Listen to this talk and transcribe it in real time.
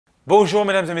Bonjour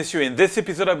mesdames et messieurs, in this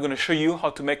episode I'm going to show you how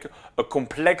to make a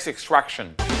complex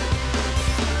extraction.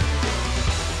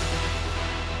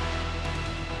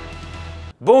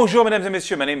 Bonjour mesdames et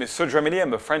messieurs, my name is Serge Ramelli,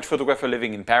 I'm a French photographer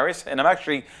living in Paris, and I'm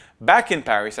actually back in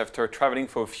Paris after traveling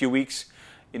for a few weeks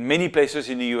in many places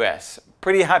in the US.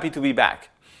 Pretty happy to be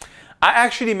back. I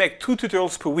actually make 2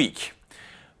 tutorials per week.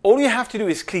 All you have to do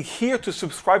is click here to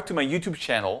subscribe to my YouTube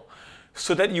channel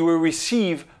so that you will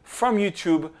receive from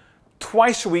YouTube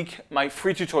twice a week my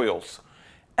free tutorials.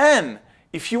 And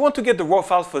if you want to get the raw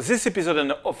files for this episode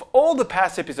and of all the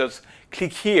past episodes,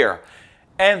 click here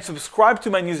and subscribe to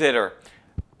my newsletter.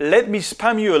 Let me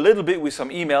spam you a little bit with some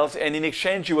emails, and in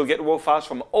exchange you will get raw files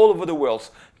from all over the world.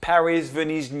 Paris,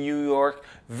 Venice, New York,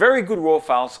 very good raw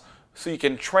files so you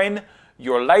can train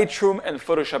your Lightroom and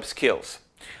Photoshop skills.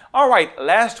 Alright,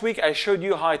 last week I showed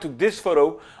you how I took this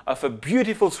photo of a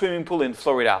beautiful swimming pool in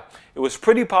Florida. It was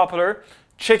pretty popular.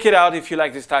 Check it out if you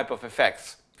like this type of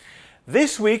effects.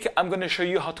 This week I'm going to show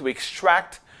you how to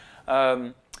extract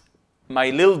my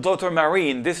little daughter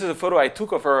Marine. This is a photo I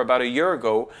took of her about a year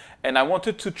ago, and I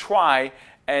wanted to try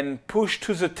and push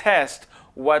to the test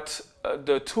what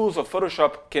the tools of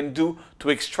Photoshop can do to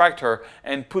extract her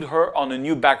and put her on a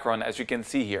new background, as you can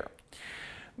see here.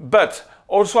 But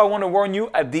also I want to warn you,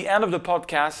 at the end of the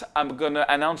podcast I'm going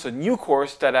to announce a new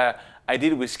course that I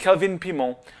did with Kelvin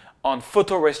Pimon on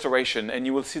photo restoration, and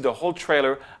you will see the whole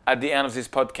trailer at the end of this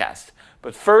podcast.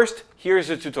 But first, here's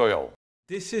the tutorial.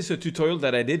 This is a tutorial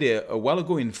that I did a while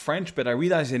ago in French, but I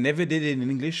realized I never did it in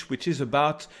English, which is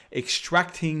about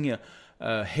extracting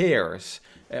hairs.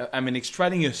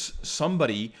 Extracting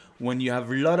somebody when you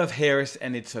have a lot of hairs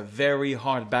and it's a very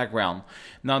hard background.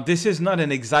 Now, this is not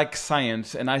an exact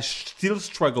science, and I still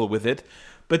struggle with it,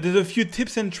 but there's a few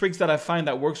tips and tricks that I find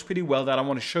that works pretty well that I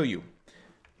want to show you.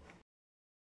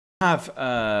 I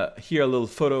have here a little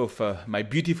photo of my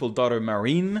beautiful daughter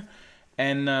Marine,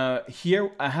 and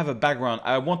here I have a background.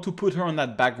 I want to put her on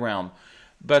that background,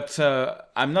 but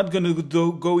I'm not going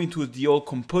to go into the old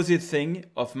composite thing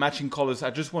of matching colors.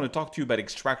 I just want to talk to you about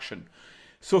extraction.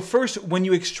 So first, when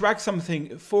you extract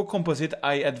something for composite,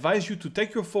 I advise you to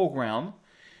take your foreground.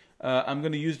 I'm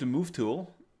going to use the move tool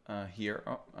here.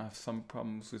 Oh, I have some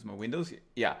problems with my windows.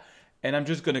 Yeah. And I'm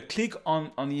just going to click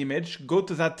on the image, go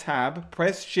to that tab,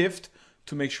 press Shift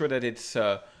to make sure that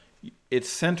it's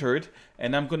centered,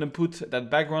 and I'm going to put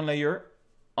that background layer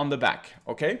on the back,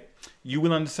 okay? You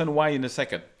will understand why in a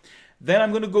second. Then I'm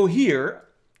going to go here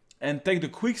and take the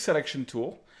quick selection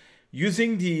tool.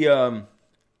 Using the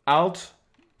Alt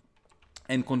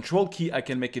and Control key, I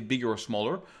can make it bigger or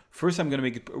smaller. First, I'm going to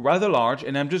make it rather large,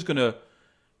 and I'm just going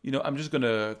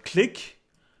to, click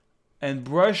and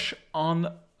brush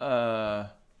on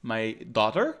my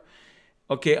daughter.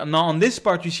 Okay, now on this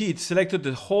part, you see it selected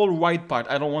the whole right part.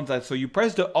 I don't want that. So you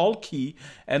press the Alt key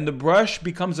and the brush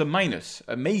becomes a minus.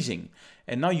 Amazing.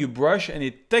 And now you brush and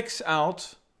it takes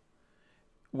out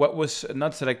what was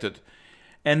not selected.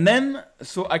 And then,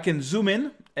 so I can zoom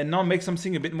in and now make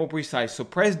something a bit more precise. So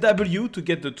press W to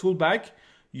get the tool back.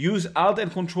 Use Alt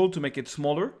and Control to make it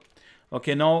smaller.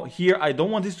 Okay, now here I don't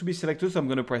want this to be selected, so I'm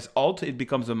going to press Alt. It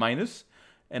becomes a minus.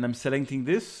 And I'm selecting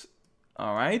this.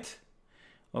 All right.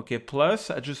 Okay, plus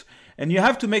and you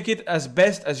have to make it as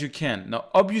best as you can. Now,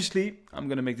 obviously, I'm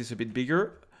going to make this a bit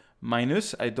bigger.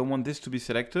 Minus, I don't want this to be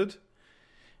selected.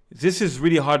 This is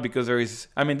really hard because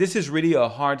this is really a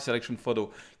hard selection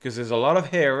photo because there's a lot of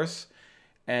hairs,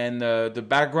 and the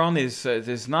background is,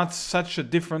 there's not such a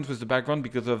difference with the background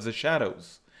because of the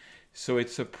shadows. So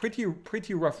it's a pretty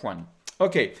rough one.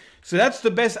 Okay, so that's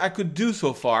the best I could do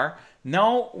so far.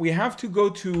 Now we have to go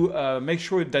to make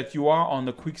sure that you are on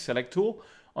the quick select tool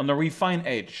on the refine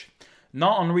edge.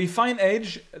 Now on refine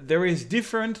edge, there is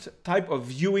different type of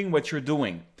viewing what you're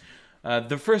doing.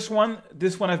 The first one,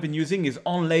 this one I've been using is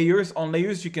on layers. On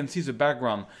layers, you can see the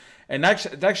background. And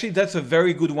actually that's a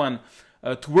very good one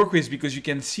to work with because you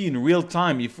can see in real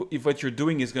time if what you're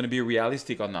doing is going to be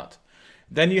realistic or not.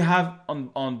 Then you have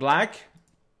on black,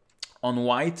 on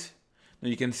white. Now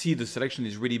you can see the selection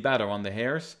is really bad around the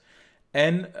hairs.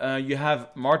 And you have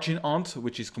margin onto,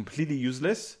 which is completely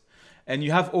useless. And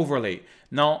you have overlay.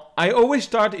 Now, I always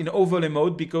start in overlay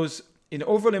mode because in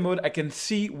overlay mode, I can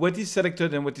see what is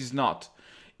selected and what is not.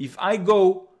 If I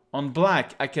go on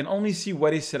black, I can only see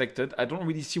what is selected. I don't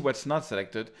really see what's not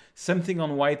selected. Same thing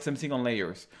on white, same thing on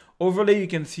layers. Overlay, you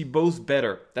can see both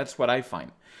better. That's what I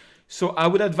find. So I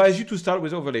would advise you to start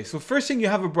with overlay. So first thing, you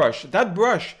have a brush. That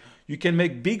brush, you can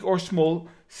make big or small.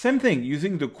 Same thing,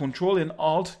 using the Control and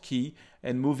Alt key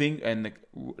and moving and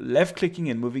left clicking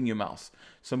and moving your mouse.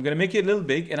 So I'm going to make it a little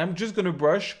big, and I'm just going to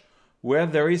brush where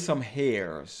there is some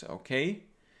hairs, okay?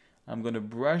 I'm going to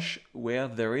brush where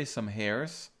there is some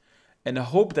hairs and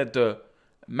hope that the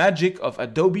magic of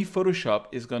Adobe Photoshop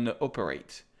is going to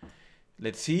operate.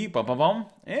 Let's see. Bum, bum, bum.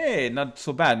 Hey, not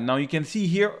so bad. Now you can see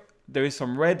here there is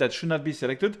some red that should not be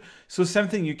selected. So same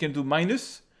thing, you can do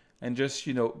minus and just,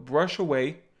 you know, brush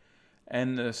away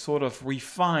and sort of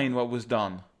refine what was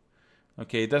done.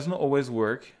 Okay, it doesn't always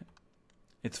work.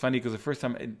 It's funny because the first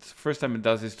time it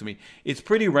does this to me. It's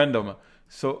pretty random.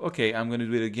 So, okay, I'm going to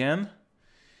do it again.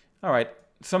 All right.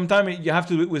 Sometimes you have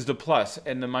to do it with the plus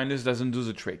and the minus doesn't do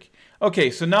the trick.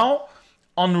 Okay, so now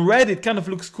on red, it kind of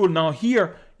looks cool. Now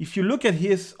here, if you look at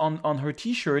his on her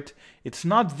t-shirt, it's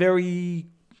not very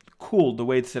cool the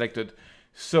way it's selected.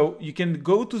 So you can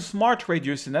go to Smart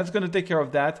Radius and that's going to take care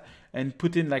of that and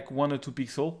put in like 1 or 2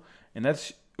 pixels. And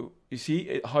that's, you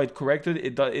see how it corrected?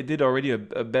 It did already a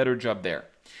better job there.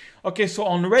 Okay, so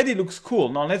on red, it looks cool.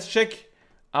 Now let's check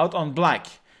out on black.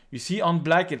 You see on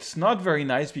black, it's not very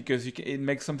nice because it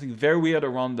makes something very weird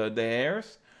around the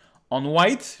hairs. On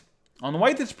white,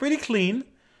 it's pretty clean,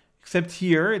 except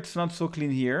here, it's not so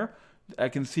clean here. I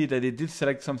can see that it did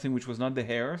select something which was not the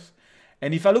hairs.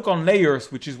 And if I look on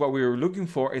layers, which is what we were looking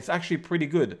for, it's actually pretty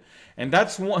good. And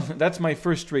that's my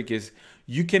first trick is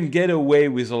you can get away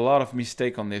with a lot of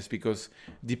mistake on this because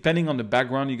depending on the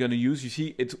background you're going to use, you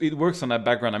see it works on that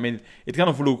background. I mean, it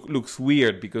kind of looks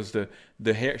weird because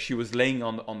the hair, she was laying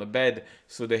on the bed,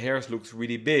 so the hairs looks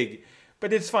really big.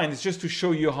 But it's fine. It's just to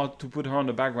show you how to put her on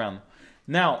the background.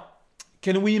 Now,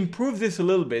 can we improve this a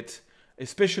little bit,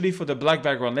 especially for the black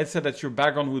background? Let's say that your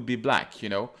background would be black, you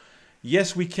know.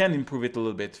 Yes, we can improve it a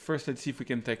little bit. First, let's see if we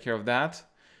can take care of that.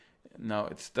 No,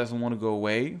 it doesn't want to go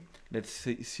away. Let's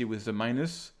see with the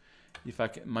minus. If I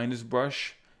can minus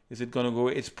brush, is it going to go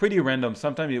away? It's pretty random.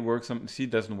 Sometimes it works. See,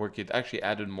 it doesn't work. It actually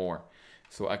added more.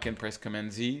 So I can press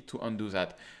Command Z to undo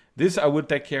that. This I will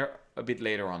take care a bit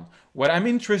later on. What I'm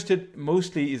interested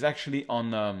mostly is actually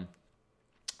on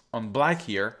black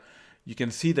here. You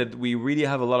can see that we really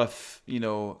have a lot of, you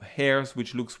know, hairs,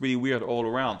 which looks really weird all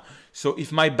around. So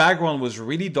if my background was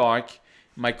really dark,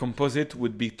 my composite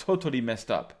would be totally messed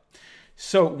up.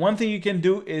 So one thing you can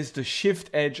do is the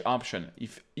Shift Edge option.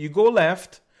 If you go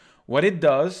left, what it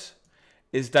does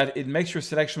is that it makes your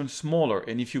selection smaller.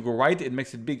 And if you go right, it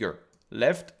makes it bigger.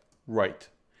 Left, right.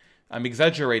 I'm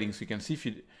exaggerating so you can see if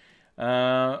you...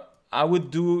 I would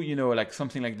do, you know, like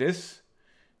something like this.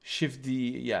 Shift the...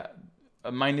 yeah.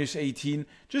 Minus 18,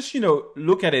 just, you know,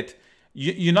 look at it.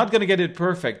 You're not going to get it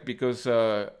perfect because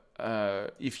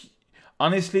if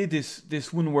honestly,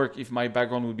 this wouldn't work if my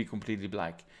background would be completely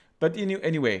black. But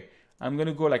anyway, I'm going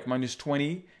to go like minus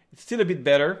 20. It's still a bit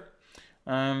better.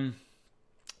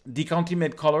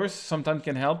 Decontaminate colors sometimes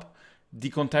can help.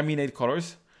 Decontaminate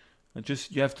colors.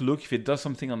 Just you have to look if it does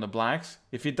something on the blacks.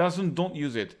 If it doesn't, don't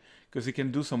use it because it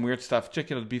can do some weird stuff. Check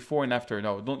it out before and after.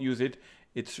 No, don't use it.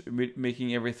 It's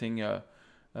making everything out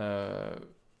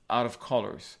of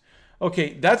colors.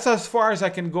 Okay, that's as far as I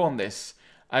can go on this.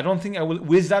 I don't think I will,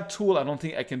 with that tool, I don't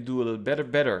think I can do a little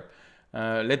better.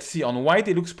 Let's see, on white,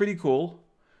 it looks pretty cool.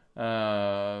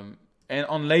 And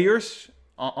on layers,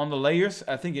 on the layers,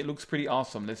 I think it looks pretty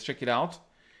awesome. Let's check it out.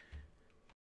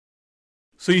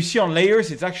 So you see on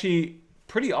layers, it's actually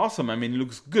pretty awesome. I mean, it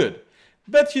looks good.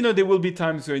 But, you know, there will be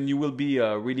times when you will be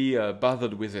really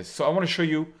bothered with this. So I want to show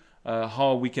you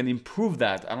how we can improve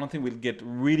that. I don't think we'll get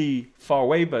really far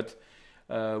away, but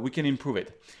we can improve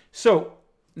it. So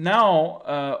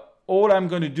now all I'm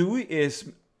going to do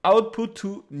is output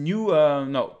to new,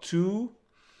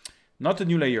 not a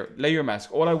new layer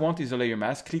mask. All I want is a layer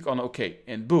mask. Click on OK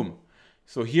and boom.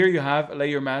 So here you have a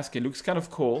layer mask. It looks kind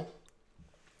of cool.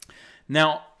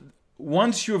 Now,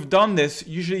 once you've done this,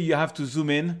 usually you have to zoom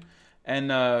in.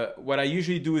 And what I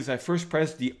usually do is I first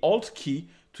press the Alt key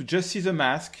to just see the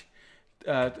mask.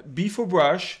 B for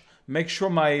brush, make sure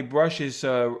my brush is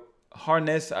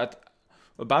hardness at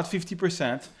about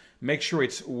 50%. Make sure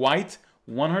it's white,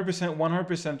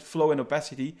 100% flow and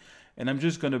opacity. And I'm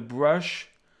just going to brush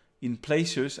in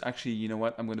places. Actually, you know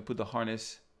what? I'm going to put the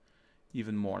hardness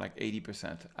even more, like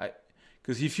 80%.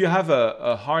 Because if you have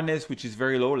a hardness which is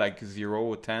very low, like 0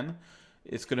 or 10,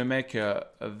 it's going to make a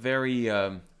very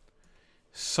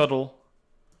subtle,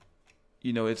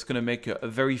 you know, it's going to make a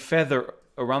very feather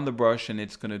around the brush and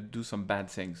it's going to do some bad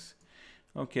things.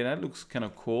 Okay, that looks kind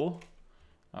of cool.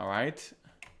 All right.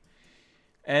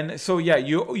 And so, yeah,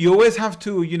 you always have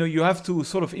to, you know, you have to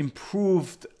sort of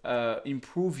improve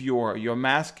your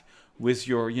mask with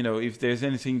your, you know, if there's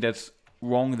anything that's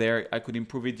wrong there, I could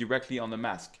improve it directly on the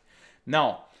mask.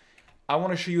 Now, I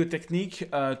want to show you a technique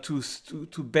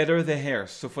to better the hair.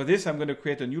 So for this, I'm going to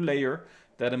create a new layer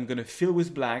that I'm going to fill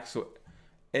with black. So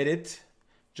edit,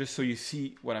 just so you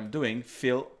see what I'm doing,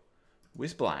 fill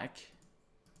with black.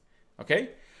 Okay,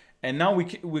 and now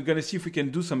we're going to see if we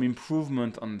can do some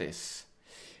improvement on this.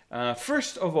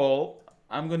 First of all,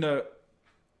 I'm going to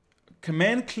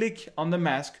Command click on the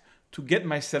mask to get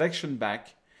my selection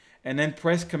back, and then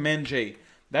press Command J.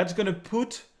 That's going to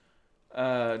put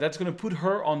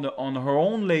her on her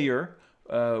own layer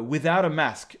without a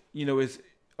mask. You know, it's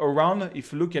around.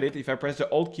 If you look at it, if I press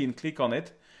the Alt key and click on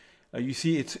it, you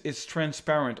see it's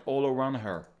transparent all around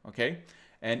her. Okay,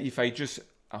 and if I just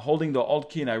holding the Alt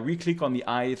key and I re-click on the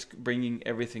eye, it's bringing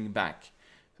everything back.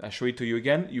 I'll show it to you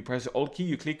again. You press the Alt key,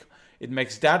 you click, it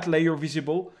makes that layer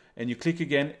visible, and you click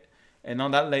again, and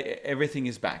on that layer, everything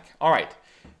is back. All right,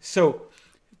 so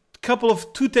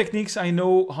two techniques I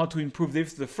know how to improve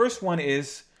this. The first one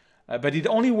is, but it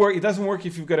doesn't work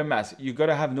if you've got a mask. You got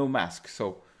to have no mask.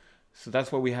 So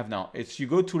that's what we have now. It's you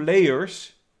go to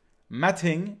Layers,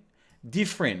 Matting,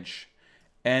 Defringe,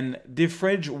 and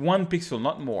defringe 1 pixel,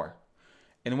 not more.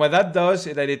 And what that does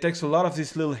is that it takes a lot of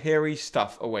this little hairy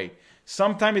stuff away.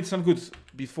 Sometimes it's not good.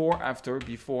 Before, after,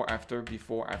 before, after,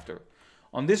 before, after.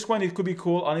 On this one, it could be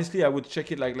cool. Honestly, I would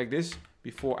check it like this.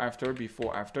 Before, after,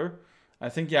 before, after. I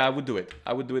think, yeah, I would do it.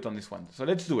 I would do it on this one. So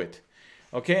let's do it.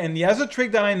 Okay, and the other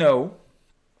trick that I know,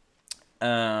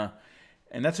 and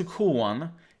that's a cool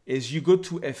one, is you go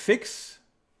to FX,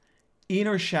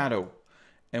 Inner Shadow.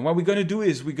 And what we're going to do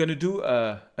is we're going to do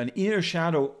an inner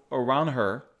shadow around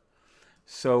her.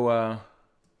 So,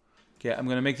 okay, I'm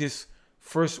going to make this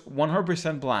first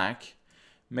 100% black.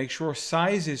 Make sure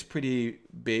size is pretty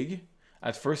big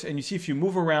at first. And you see if you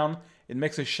move around, it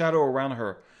makes a shadow around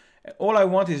her. All I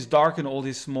want is darken all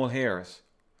these small hairs.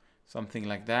 Something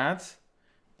like that.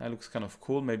 That looks kind of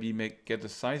cool. Maybe get the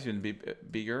size even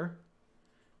bigger.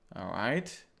 All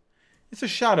right. It's a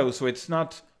shadow, so it's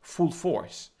not full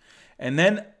force. And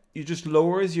then you just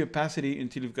lower the opacity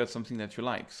until you've got something that you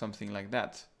like. Something like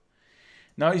that.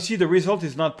 Now you see the result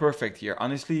is not perfect here.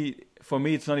 Honestly, for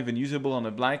me, it's not even usable on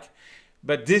the black.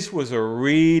 But this was a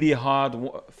really hard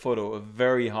photo, a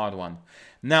very hard one.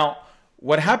 Now,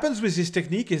 what happens with this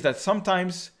technique is that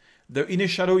sometimes the inner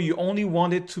shadow, you only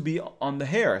want it to be on the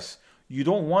hairs. You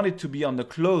don't want it to be on the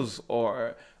clothes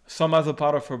or some other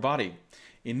part of her body.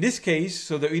 In this case,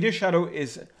 so the inner shadow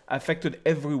is affected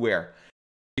everywhere.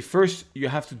 First, you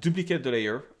have to duplicate the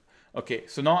layer. Okay,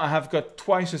 so now I have got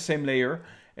twice the same layer.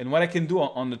 And what I can do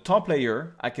on the top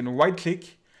layer, I can right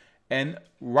click and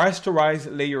rasterize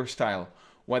layer style.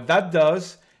 What that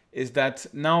does is that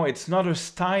now it's not a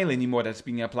style anymore that's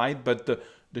being applied, but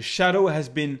the shadow has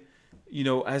been,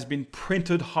 has been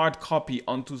printed hard copy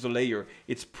onto the layer.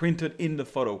 It's printed in the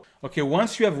photo. Okay,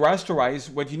 once you have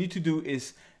rasterized, what you need to do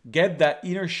is get that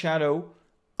inner shadow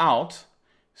out.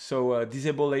 So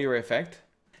disable layer effect.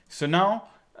 So now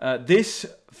this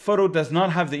photo does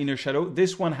not have the inner shadow.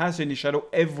 This one has the inner shadow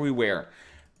everywhere.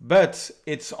 But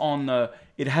it's on,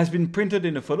 it has been printed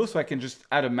in the photo, so I can just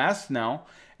add a mask now.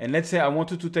 And let's say I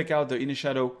wanted to take out the inner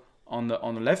shadow on the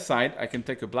left side. I can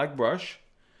take a black brush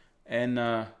and,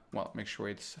 well, make sure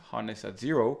it's hardness at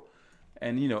 0.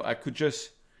 And, I could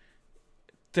just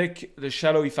take the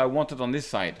shadow if I wanted on this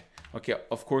side. Okay,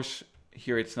 of course,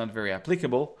 here it's not very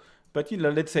applicable. But,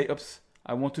 let's say, oops,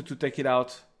 I wanted to take it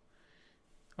out.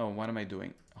 Oh, what am I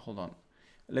doing? Hold on.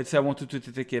 Let's say I wanted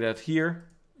to take it out here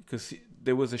because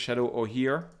there was a shadow or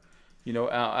here.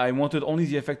 I wanted only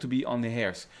the effect to be on the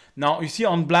hairs. Now, you see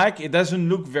on black, it doesn't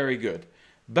look very good.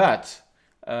 But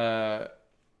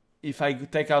if I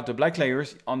take out the black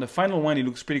layers, on the final one, it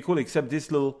looks pretty cool, except this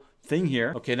little thing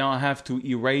here. Okay, now I have to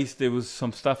erase. There was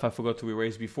some stuff I forgot to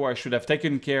erase before. I should have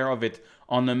taken care of it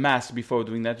on the mask before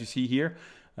doing that. You see here.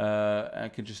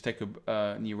 I can just take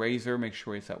an eraser, make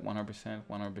sure it's at 100%,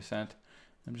 100%.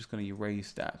 I'm just going to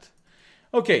erase that.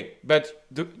 Okay, but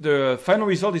the final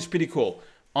result is pretty cool.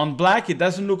 On black, it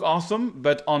doesn't look awesome,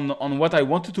 but on what I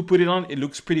wanted to put it on, it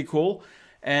looks pretty cool.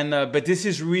 And but this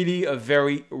is really a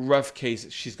very rough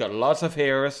case. She's got lots of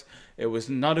hairs. It was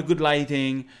not a good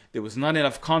lighting. There was not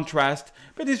enough contrast.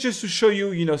 But it's just to show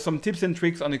you, some tips and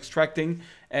tricks on extracting.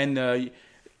 And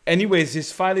anyways,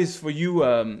 this file is for you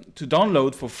to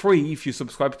download for free if you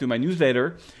subscribe to my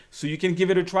newsletter. So you can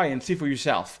give it a try and see for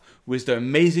yourself with the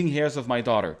amazing hairs of my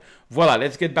daughter. Voila,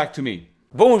 let's get back to me.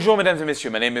 Bonjour, mesdames et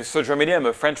messieurs. My name is Serge Ramelli. I'm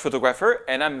a French photographer,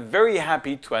 and I'm very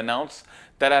happy to announce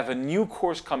that I have a new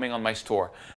course coming on my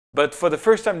store. But for the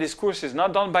first time, this course is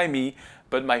not done by me,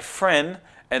 but my friend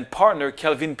and partner,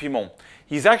 Kelvin Pimon.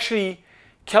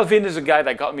 Kelvin is a guy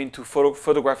that got me into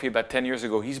photography about 10 years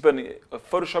ago. He's been a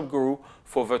Photoshop guru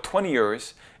for over 20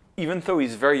 years, even though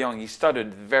he's very young, he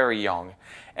started very young.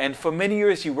 And for many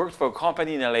years, he worked for a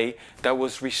company in LA that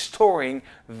was restoring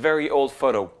very old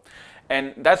photo.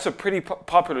 And that's a pretty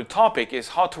popular topic, is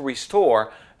how to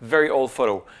restore very old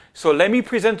photo. So let me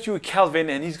present you Kelvin,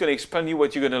 and he's going to explain to you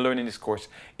what you're going to learn in this course.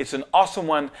 It's an awesome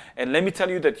one, and let me tell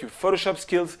you that your Photoshop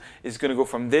skills is going to go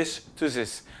from this to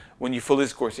this when you follow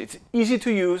this course. It's easy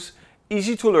to use,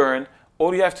 easy to learn.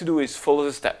 All you have to do is follow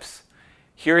the steps.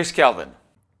 Here is Kelvin.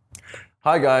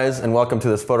 Hi guys, and welcome to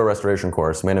this photo restoration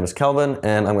course. My name is Kelvin,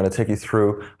 and I'm going to take you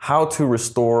through how to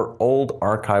restore old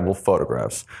archival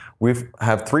photographs. We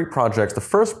have 3 projects. The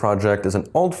first project is an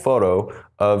old photo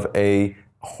of a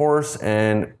horse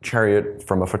and chariot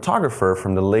from a photographer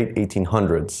from the late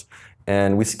 1800s.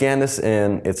 And we scan this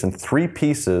in, it's in 3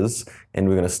 pieces, and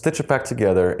we're going to stitch it back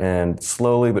together and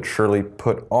slowly but surely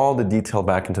put all the detail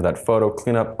back into that photo,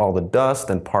 clean up all the dust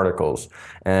and particles.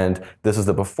 And this is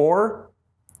the before,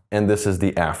 and this is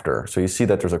the after. So you see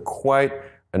that there's quite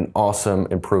an awesome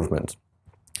improvement.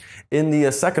 In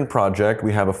the second project,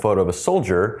 we have a photo of a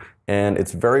soldier, and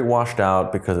it's very washed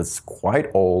out because it's quite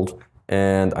old,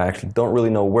 and I actually don't really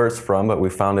know where it's from, but we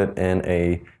found it in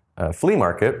a flea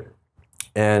market,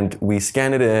 and we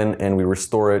scan it in and we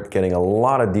restore it, getting a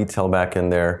lot of detail back in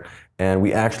there, and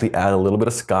we actually add a little bit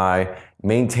of sky,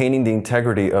 maintaining the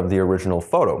integrity of the original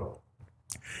photo.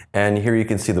 And here you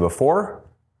can see the before,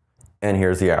 and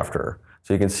here's the after.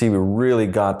 So you can see we really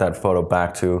got that photo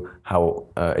back to how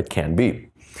it can be.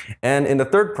 And in the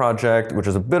third project, which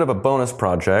is a bit of a bonus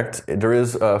project, there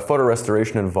is photo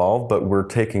restoration involved, but we're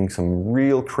taking some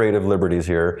real creative liberties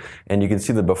here. And you can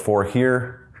see the before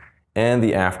here and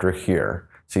the after here.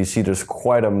 So you see there's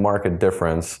quite a marked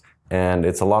difference, and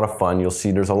it's a lot of fun. You'll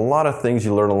see there's a lot of things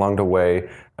you learn along the way,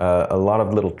 a lot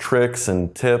of little tricks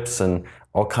and tips and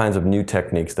all kinds of new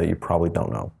techniques that you probably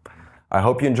don't know. I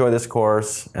hope you enjoy this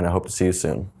course, and I hope to see you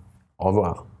soon. Au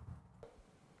revoir.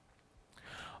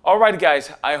 Alright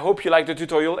guys, I hope you liked the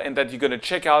tutorial and that you're going to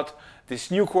check out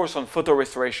this new course on photo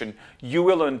restoration. You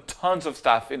will learn tons of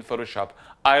stuff in Photoshop.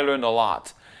 I learned a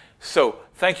lot. So,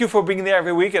 thank you for being there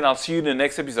every week, and I'll see you in the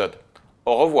next episode.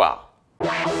 Au revoir.